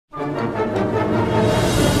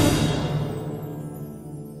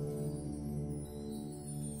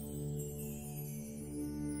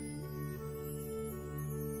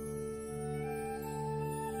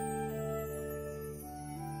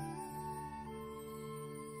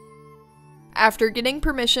After getting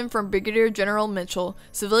permission from Brigadier General Mitchell,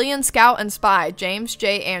 civilian scout and spy James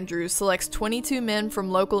J. Andrews selects 22 men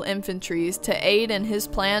from local infantry to aid in his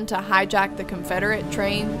plan to hijack the Confederate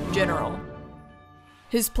train General.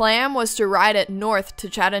 His plan was to ride it north to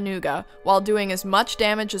Chattanooga while doing as much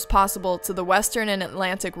damage as possible to the Western and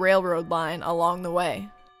Atlantic Railroad line along the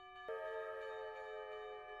way.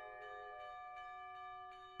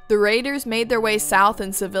 The raiders made their way south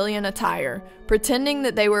in civilian attire, pretending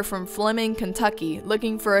that they were from Fleming, Kentucky,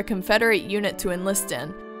 looking for a Confederate unit to enlist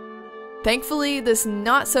in. Thankfully, this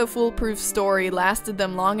not-so-foolproof story lasted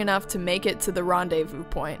them long enough to make it to the rendezvous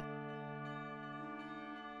point.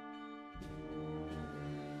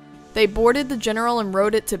 They boarded the General and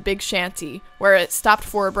rode it to Big Shanty, where it stopped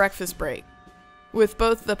for a breakfast break. With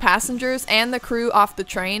both the passengers and the crew off the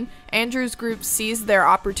train, Andrews' group seized their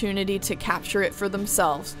opportunity to capture it for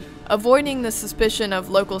themselves, avoiding the suspicion of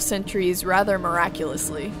local sentries rather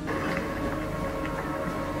miraculously.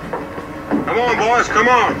 Come on, boys, come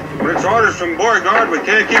on. It's orders from Beauregard. We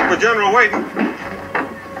can't keep the General waiting.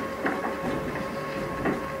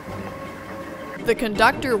 The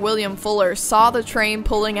conductor, William Fuller, saw the train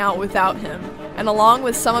pulling out without him, and along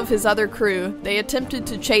with some of his other crew, they attempted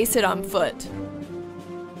to chase it on foot.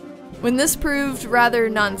 When this proved rather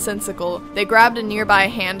nonsensical, they grabbed a nearby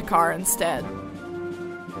handcar instead.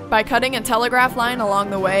 By cutting a telegraph line along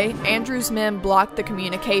the way, Andrews' men blocked the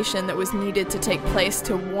communication that was needed to take place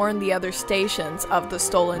to warn the other stations of the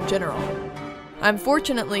stolen General.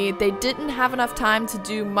 Unfortunately, they didn't have enough time to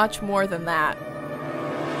do much more than that.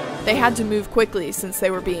 They had to move quickly since they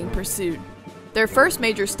were being pursued. Their first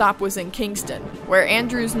major stop was in Kingston, where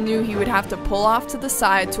Andrews knew he would have to pull off to the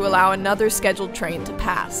side to allow another scheduled train to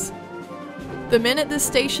pass. The men at this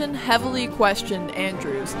station heavily questioned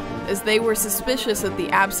Andrews, as they were suspicious of the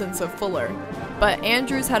absence of Fuller, but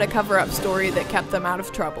Andrews had a cover-up story that kept them out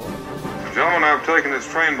of trouble. Gentlemen, I've taken this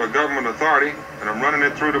train by government authority, and I'm running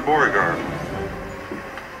it through to Beauregard.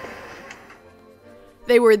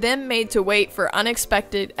 They were then made to wait for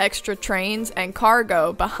unexpected extra trains and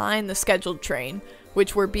cargo behind the scheduled train,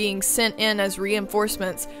 which were being sent in as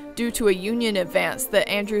reinforcements due to a Union advance that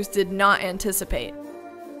Andrews did not anticipate.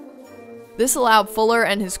 This allowed Fuller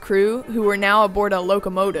and his crew, who were now aboard a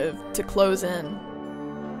locomotive, to close in.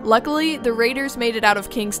 Luckily, the raiders made it out of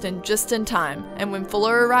Kingston just in time, and when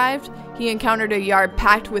Fuller arrived, he encountered a yard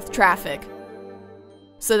packed with traffic.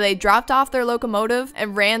 So they dropped off their locomotive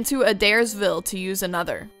and ran to Adairsville to use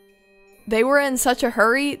another. They were in such a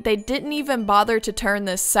hurry, they didn't even bother to turn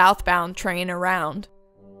this southbound train around.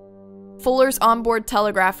 Fuller's onboard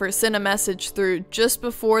telegrapher sent a message through just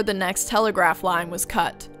before the next telegraph line was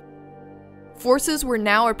cut. Forces were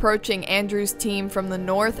now approaching Andrews' team from the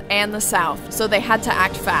north and the south, so they had to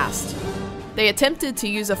act fast. They attempted to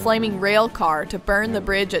use a flaming rail car to burn the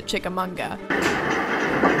bridge at Chickamauga.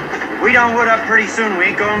 We done wood up pretty soon, we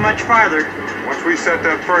ain't going much farther. Once we set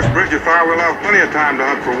that first bridge afire, we'll have plenty of time to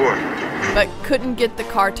hunt for wood. But couldn't get the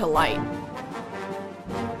car to light.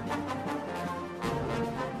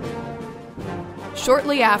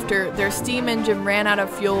 Shortly after, their steam engine ran out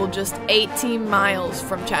of fuel just 18 miles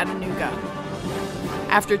from Chattanooga.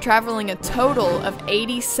 After traveling a total of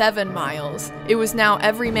 87 miles, it was now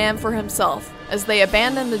every man for himself, as they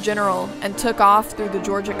abandoned the General and took off through the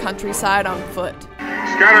Georgia countryside on foot.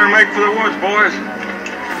 Scatter and make for the woods, boys.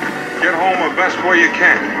 Get home the best way you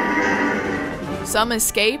can. Some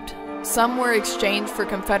escaped, some were exchanged for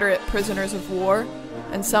Confederate prisoners of war,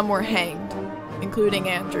 and some were hanged, including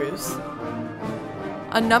Andrews.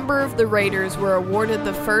 A number of the raiders were awarded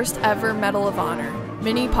the first ever Medal of Honor,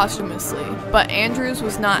 many posthumously, but Andrews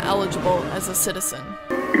was not eligible as a citizen.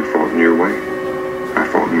 You fought in your way, I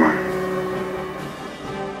fought in mine.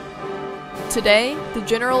 Today, the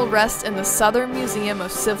General rests in the Southern Museum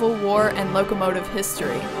of Civil War and Locomotive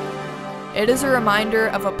History. It is a reminder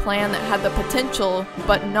of a plan that had the potential,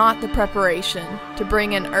 but not the preparation, to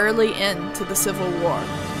bring an early end to the Civil War.